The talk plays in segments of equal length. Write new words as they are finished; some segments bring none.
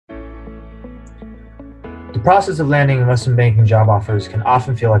The process of landing investment banking job offers can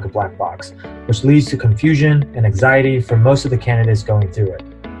often feel like a black box, which leads to confusion and anxiety for most of the candidates going through it.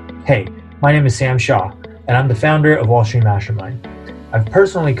 Hey, my name is Sam Shaw, and I'm the founder of Wall Street Mastermind. I've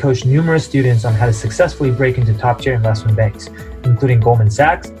personally coached numerous students on how to successfully break into top-tier investment banks, including Goldman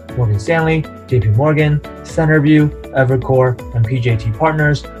Sachs, Morgan Stanley, JP Morgan, Centerview, Evercore, and PJT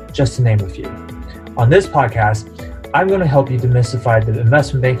Partners, just to name a few. On this podcast, I'm going to help you demystify the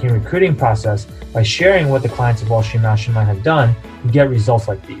investment banking recruiting process by sharing what the clients of Wall Street Mastermind have done to get results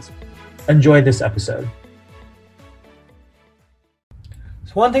like these. Enjoy this episode.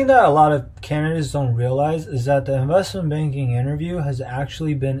 So one thing that a lot of candidates don't realize is that the investment banking interview has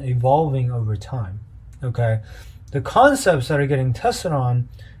actually been evolving over time. Okay, the concepts that are getting tested on,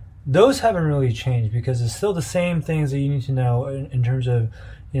 those haven't really changed because it's still the same things that you need to know in terms of,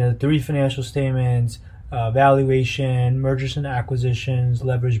 three financial statements, valuation, mergers and acquisitions,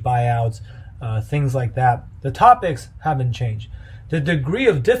 leverage buyouts, things like that. The topics haven't changed. The degree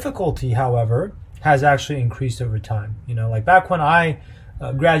of difficulty, however, has actually increased over time. Like back when I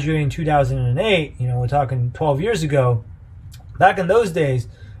graduated in 2008, we're talking 12 years ago, back in those days,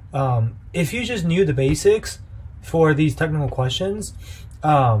 if you just knew the basics for these technical questions,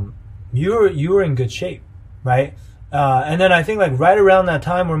 you were in good shape, right? And then I think like right around that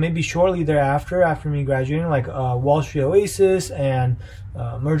time, or maybe shortly thereafter, after me graduating, like Wall Street Oasis and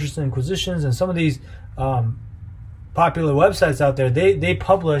Mergers and Acquisitions and some of these popular websites out there, they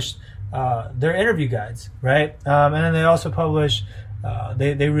published their interview guides, right? And then they also published,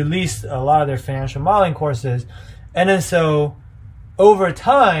 they released a lot of their financial modeling courses. And then so over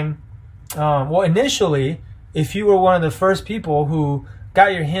time, initially, if you were one of the first people who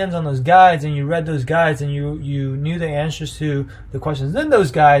got your hands on those guides and you read those guides and you knew the answers to the questions in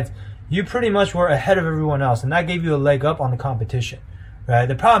those guides, you pretty much were ahead of everyone else, and that gave you a leg up on the competition, right?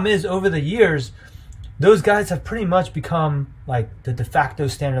 The problem is, over the years, those guides have pretty much become like the de facto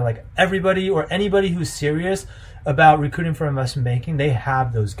standard. Like everybody or anybody who's serious about recruiting for investment banking, they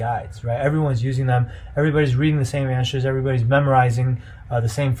have those guides, right? Everyone's using them. Everybody's reading the same answers. Everybody's memorizing the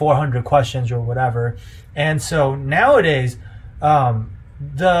same 400 questions or whatever. And so nowadays,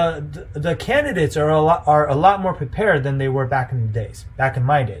 the candidates are a lot more prepared than they were back in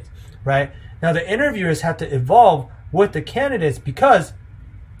my days, right? Now the interviewers have to evolve with the candidates because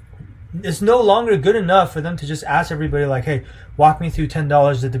it's no longer good enough for them to just ask everybody like, hey, walk me through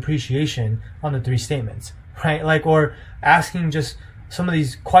 $10 of depreciation on the three statements, right? Like, or asking just some of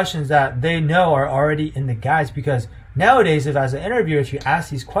these questions that they know are already in the guides, because nowadays, if as an interviewer, if you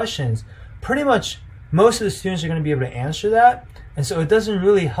ask these questions, pretty much most of the students are going to be able to answer that. And so it doesn't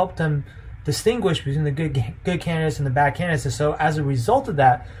really help them distinguish between the good candidates and the bad candidates. And so as a result of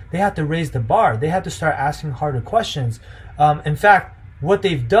that, they have to raise the bar. They have to start asking harder questions. In fact, what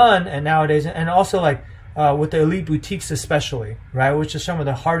they've done, and nowadays, and also like with the elite boutiques especially, right, which are some of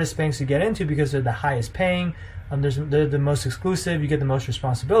the hardest banks to get into because they're the highest paying, they're the most exclusive, you get the most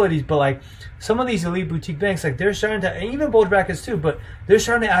responsibilities. But like some of these elite boutique banks, like they're starting to, and even bulge brackets too, but they're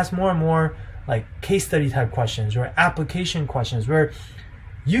starting to ask more and more like case study type questions or application questions where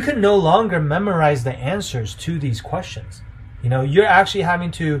you can no longer memorize the answers to these questions. You're actually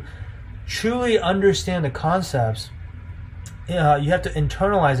having to truly understand the concepts. You have to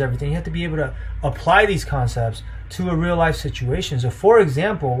internalize everything. You have to be able to apply these concepts to a real life situation. So for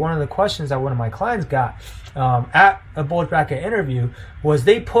example, one of the questions that one of my clients got at a bulge bracket interview was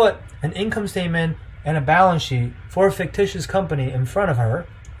they put an income statement and a balance sheet for a fictitious company in front of her.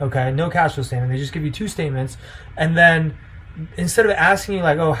 Okay, no cash flow statement. They just give you two statements. And then instead of asking you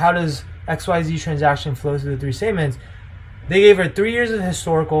like, oh, how does XYZ transaction flow through the three statements, they gave her 3 years of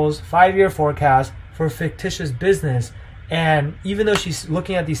historicals, 5-year forecast for a fictitious business. And even though she's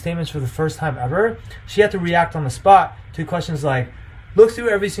looking at these statements for the first time ever, she had to react on the spot to questions like, look through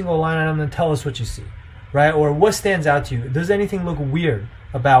every single line item and tell us what you see, right? Or what stands out to you? Does anything look weird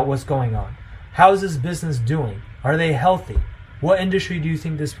about what's going on? How is this business doing? Are they healthy? What industry do you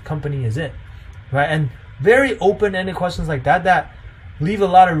think this company is in, right? And very open-ended questions like that leave a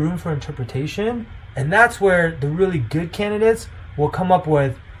lot of room for interpretation. And that's where the really good candidates will come up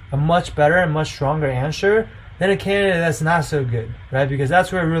with a much better and much stronger answer than a candidate that's not so good, right? Because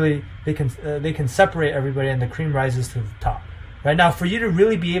that's where really they can separate everybody and the cream rises to the top, right? Now, for you to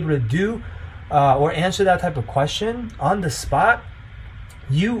really be able to do or answer that type of question on the spot,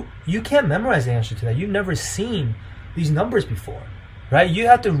 you can't memorize the answer to that. You've never seen these numbers before, right? You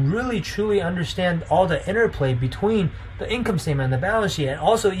have to really truly understand all the interplay between the income statement and the balance sheet, and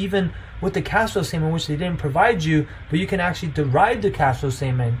also even with the cash flow statement, which they didn't provide you, but you can actually derive the cash flow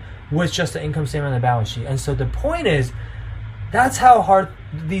statement with just the income statement and the balance sheet. And so the point is, that's how hard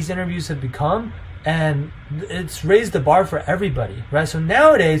these interviews have become. and it's raised the bar for everybody, right? So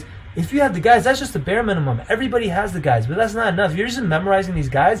nowadays, if you have the guys, that's just the bare minimum. Everybody has the guys, but that's not enough. If you're just memorizing these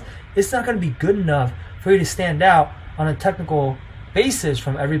guys, it's not going to be good enough for you to stand out on a technical basis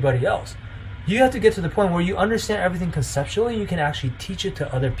from everybody else. You have to get to the point where you understand everything conceptually, you can actually teach it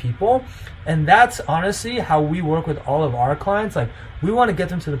to other people. And that's honestly how we work with all of our clients. Like, we want to get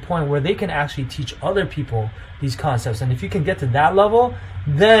them to the point where they can actually teach other people these concepts. And if you can get to that level,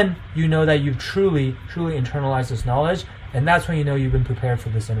 then you know that you've truly internalized this knowledge. And that's when you know you've been prepared for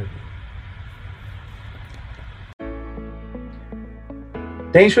this interview.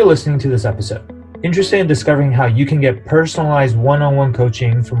 Thanks for listening to this episode. Interested in discovering how you can get personalized one-on-one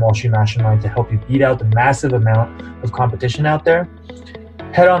coaching from Wall Street Mastermind to help you beat out the massive amount of competition out there?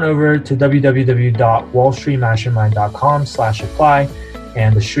 Head on over to www.wallstreetmastermind.com/apply,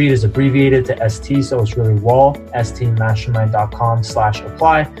 and the street is abbreviated to ST, so it's really wall,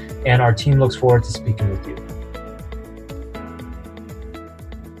 stmastermind.com/apply, and our team looks forward to speaking with you.